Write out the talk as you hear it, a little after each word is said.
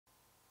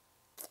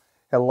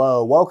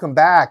Hello, welcome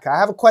back. I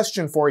have a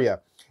question for you.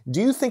 Do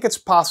you think it's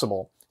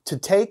possible to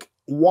take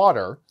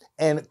water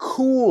and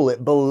cool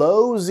it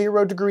below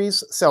 0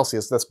 degrees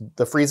Celsius, that's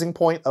the freezing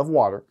point of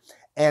water,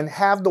 and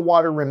have the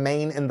water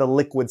remain in the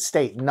liquid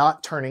state,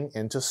 not turning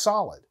into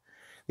solid?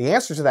 The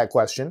answer to that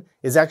question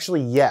is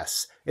actually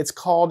yes. It's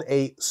called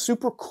a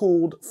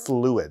supercooled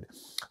fluid.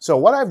 So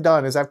what I've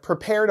done is I've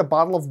prepared a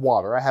bottle of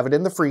water. I have it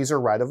in the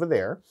freezer right over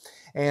there.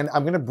 And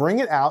I'm going to bring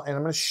it out and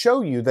I'm going to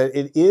show you that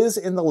it is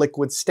in the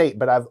liquid state,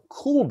 but I've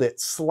cooled it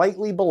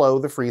slightly below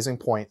the freezing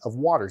point of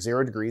water,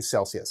 0 degrees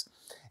Celsius.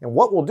 And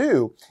what we'll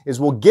do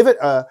is we'll give it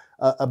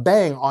a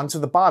bang onto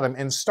the bottom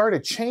and start a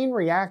chain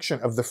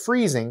reaction of the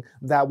freezing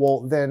that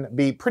will then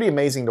be pretty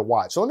amazing to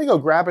watch. So let me go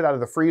grab it out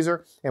of the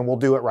freezer and we'll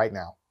do it right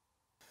now.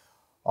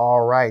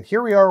 All right,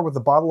 here we are with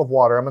the bottle of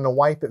water. I'm going to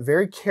wipe it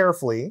very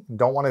carefully.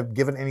 Don't want to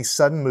give it any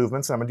sudden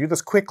movements. And I'm going to do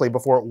this quickly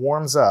before it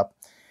warms up.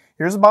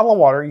 Here's a bottle of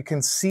water. You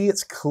can see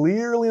it's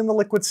clearly in the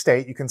liquid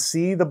state. You can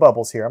see the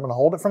bubbles here. I'm going to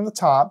hold it from the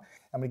top.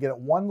 I'm going to get it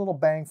one little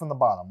bang from the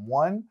bottom.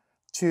 1,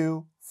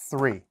 2,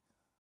 3.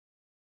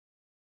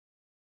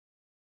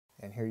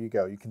 And here you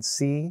go. You can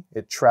see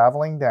it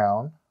traveling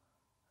down.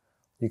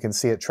 You can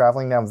see it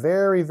traveling down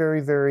very,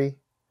 very, very,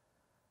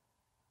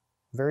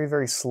 very,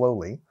 very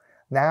slowly.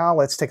 Now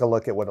let's take a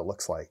look at what it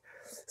looks like.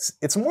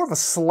 It's more of a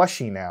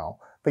slushy now,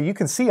 but you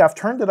can see I've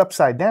turned it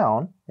upside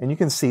down and you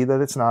can see that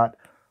it's not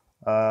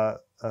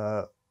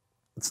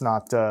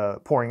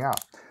pouring out.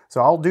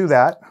 So I'll do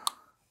that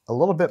a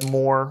little bit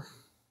more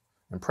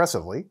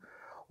impressively.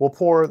 We'll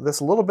pour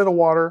this little bit of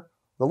water,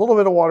 the little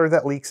bit of water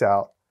that leaks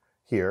out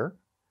here,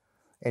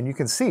 and you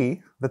can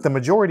see that the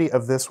majority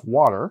of this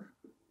water,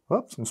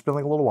 whoops, I'm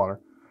spilling a little water,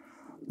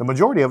 the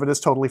majority of it is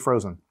totally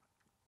frozen.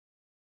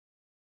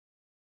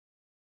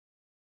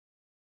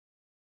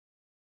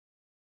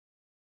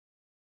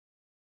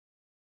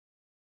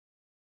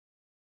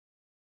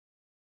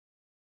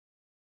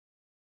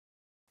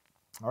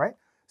 All right,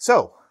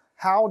 so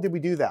how did we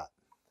do that?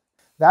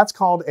 That's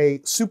called a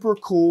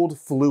supercooled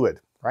fluid,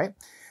 right?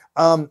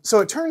 So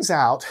it turns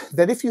out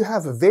that if you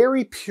have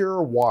very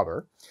pure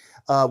water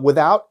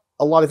without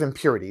a lot of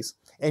impurities,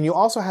 and you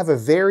also have a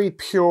very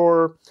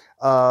pure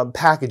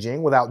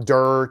packaging without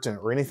dirt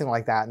or anything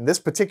like that, and this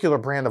particular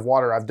brand of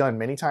water I've done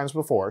many times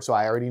before, so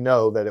I already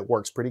know that it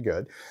works pretty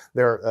good.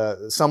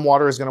 Some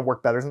water is going to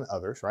work better than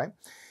others, right?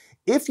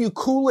 If you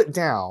cool it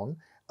down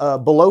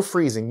below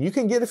freezing, you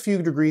can get a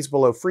few degrees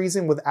below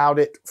freezing without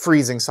it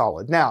freezing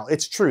solid. Now,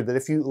 it's true that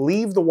if you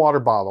leave the water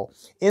bottle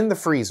in the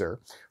freezer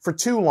for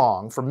too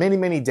long, for many,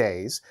 many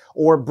days,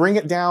 or bring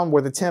it down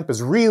where the temp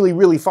is really,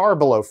 really far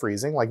below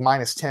freezing, like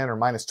 -10 or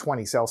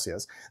 -20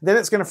 Celsius, then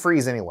it's going to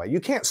freeze anyway.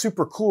 You can't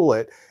super cool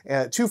it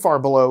too far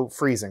below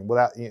freezing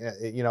without,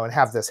 and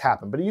have this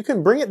happen. But you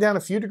can bring it down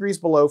a few degrees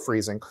below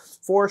freezing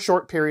for a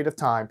short period of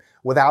time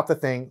without the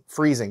thing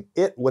freezing,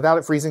 without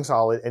it freezing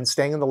solid and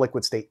staying in the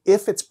liquid state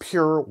if it's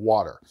pure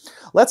water.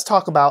 Let's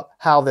talk about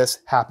how this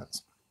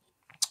happens.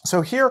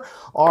 So here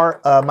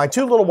are my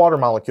two little water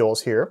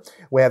molecules here.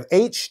 We have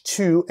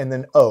H2 and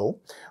then O,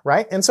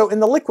 right? And so in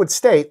the liquid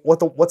state,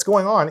 what's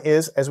going on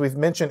is, as we've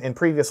mentioned in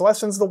previous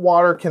lessons, the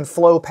water can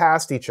flow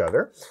past each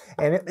other.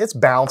 And it's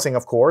bouncing,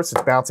 of course,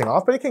 it's bouncing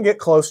off, but it can get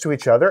close to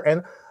each other.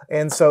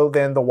 And so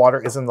then the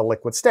water is in the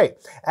liquid state.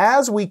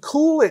 As we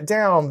cool it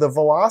down, the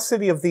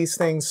velocity of these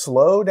things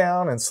slow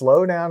down and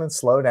slow down and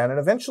slow down, and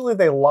eventually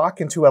they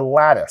lock into a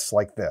lattice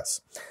like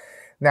this.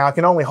 Now, I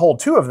can only hold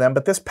 2 of them,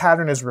 but this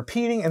pattern is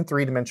repeating in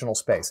 3-dimensional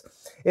space.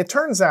 It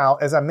turns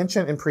out, as I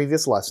mentioned in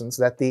previous lessons,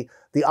 that the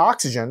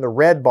oxygen, the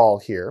red ball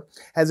here,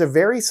 has a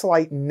very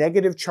slight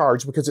negative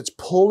charge because it's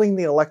pulling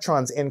the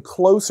electrons in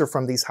closer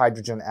from these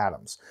hydrogen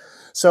atoms.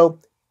 So,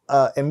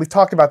 and we've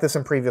talked about this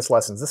in previous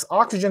lessons, this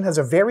oxygen has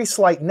a very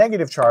slight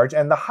negative charge,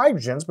 and the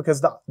hydrogens,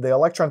 because the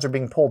electrons are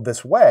being pulled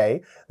this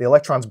way, the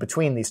electrons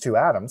between these 2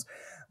 atoms,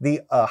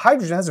 the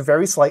hydrogen has a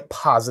very slight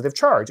positive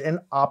charge,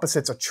 and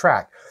opposites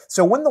attract.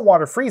 So when the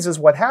water freezes,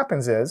 what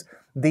happens is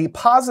the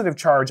positive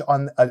charge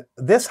on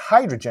this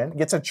hydrogen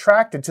gets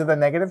attracted to the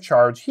negative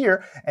charge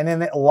here, and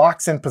then it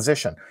locks in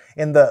position.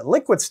 In the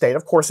liquid state,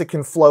 of course, it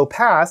can flow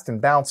past and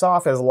bounce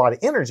off. It has a lot of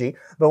energy,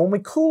 but when we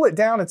cool it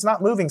down, it's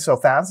not moving so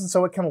fast, and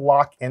so it can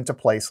lock into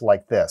place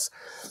like this.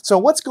 So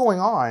what's going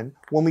on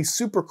when we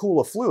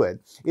supercool a fluid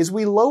is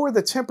we lower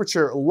the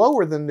temperature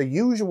lower than the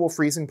usual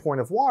freezing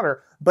point of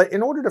water, but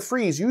in order to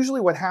freeze,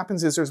 usually what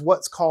happens is there's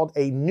what's called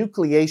a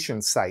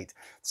nucleation site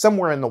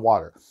somewhere in the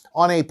water.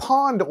 On a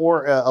pond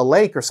or a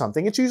lake or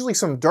something, it's usually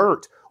some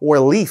dirt or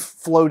a leaf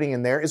floating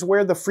in there is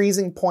where the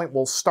freezing point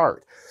will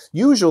start.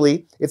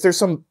 Usually, if there's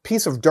some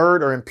piece of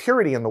dirt or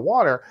impurity in the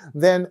water,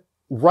 then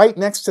right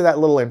next to that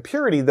little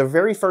impurity, the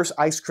very first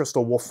ice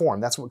crystal will form.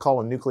 That's what we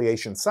call a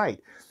nucleation site.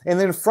 And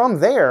then from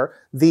there,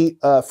 the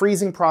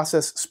freezing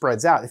process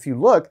spreads out. If you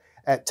look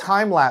at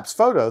time-lapse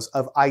photos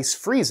of ice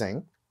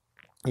freezing,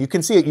 you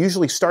can see it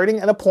usually starting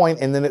at a point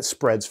and then it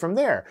spreads from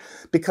there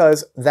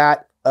because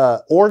that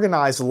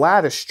organized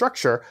lattice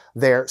structure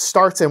there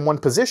starts in one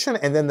position,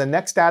 and then the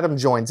next atom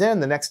joins in,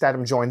 the next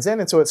atom joins in,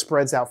 and so it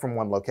spreads out from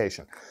one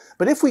location.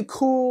 But if we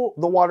cool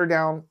the water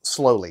down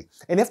slowly,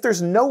 and if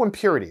there's no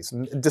impurities,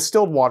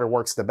 distilled water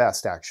works the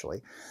best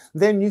actually,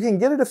 then you can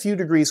get it a few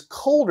degrees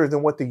colder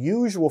than what the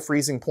usual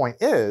freezing point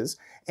is,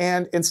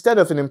 and instead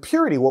of an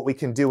impurity, what we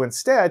can do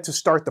instead to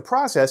start the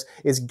process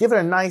is give it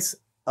a nice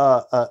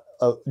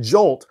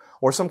jolt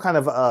or some kind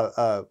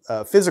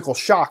of physical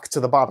shock to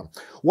the bottom.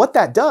 What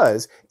that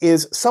does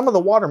is some of the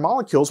water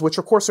molecules, which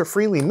of course are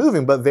freely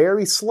moving, but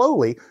very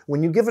slowly,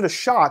 when you give it a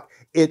shock,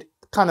 it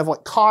kind of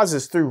like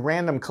causes through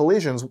random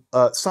collisions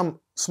some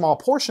small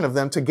portion of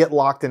them to get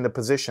locked into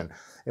position.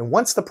 And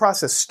once the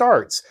process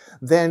starts,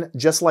 then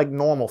just like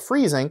normal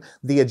freezing,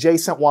 the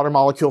adjacent water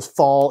molecules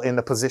fall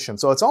into position.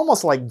 So it's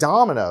almost like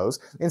dominoes.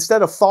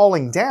 Instead of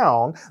falling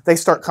down, they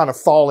start kind of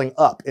falling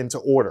up into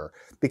order,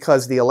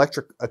 because the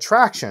electric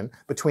attraction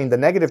between the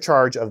negative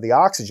charge of the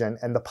oxygen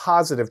and the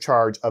positive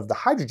charge of the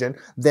hydrogen,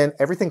 then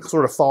everything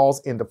sort of falls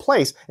into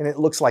place and it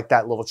looks like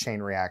that little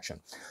chain reaction.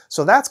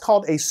 So that's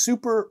called a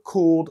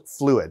supercooled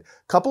fluid.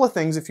 Couple of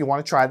things if you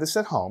want to try this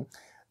at home.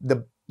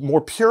 The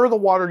more pure the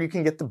water you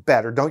can get, the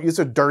better. Don't use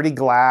a dirty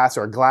glass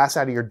or a glass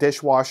out of your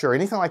dishwasher or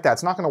anything like that.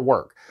 It's not going to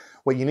work.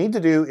 What you need to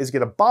do is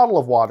get a bottle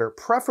of water,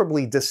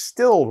 preferably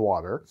distilled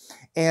water,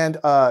 and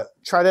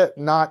try to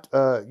not,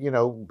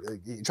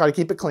 try to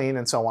keep it clean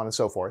and so on and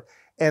so forth.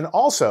 And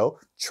also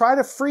try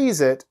to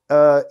freeze it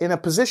in a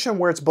position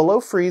where it's below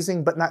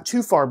freezing, but not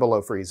too far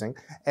below freezing.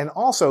 And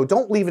also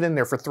don't leave it in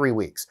there for 3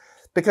 weeks,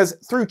 because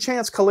through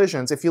chance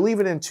collisions, if you leave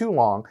it in too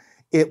long,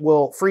 it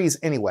will freeze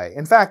anyway.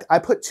 In fact, I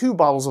put 2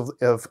 bottles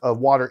of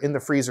water in the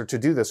freezer to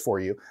do this for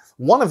you.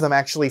 One of them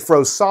actually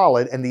froze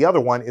solid, and the other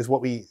one is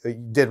what we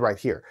did right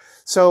here.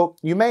 So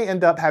you may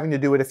end up having to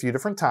do it a few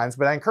different times,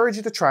 but I encourage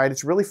you to try it.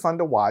 It's really fun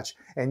to watch,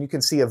 and you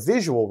can see a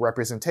visual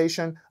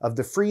representation of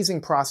the freezing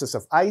process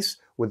of ice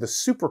with the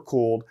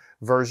supercooled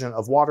version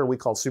of water we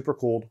call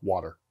supercooled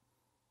water.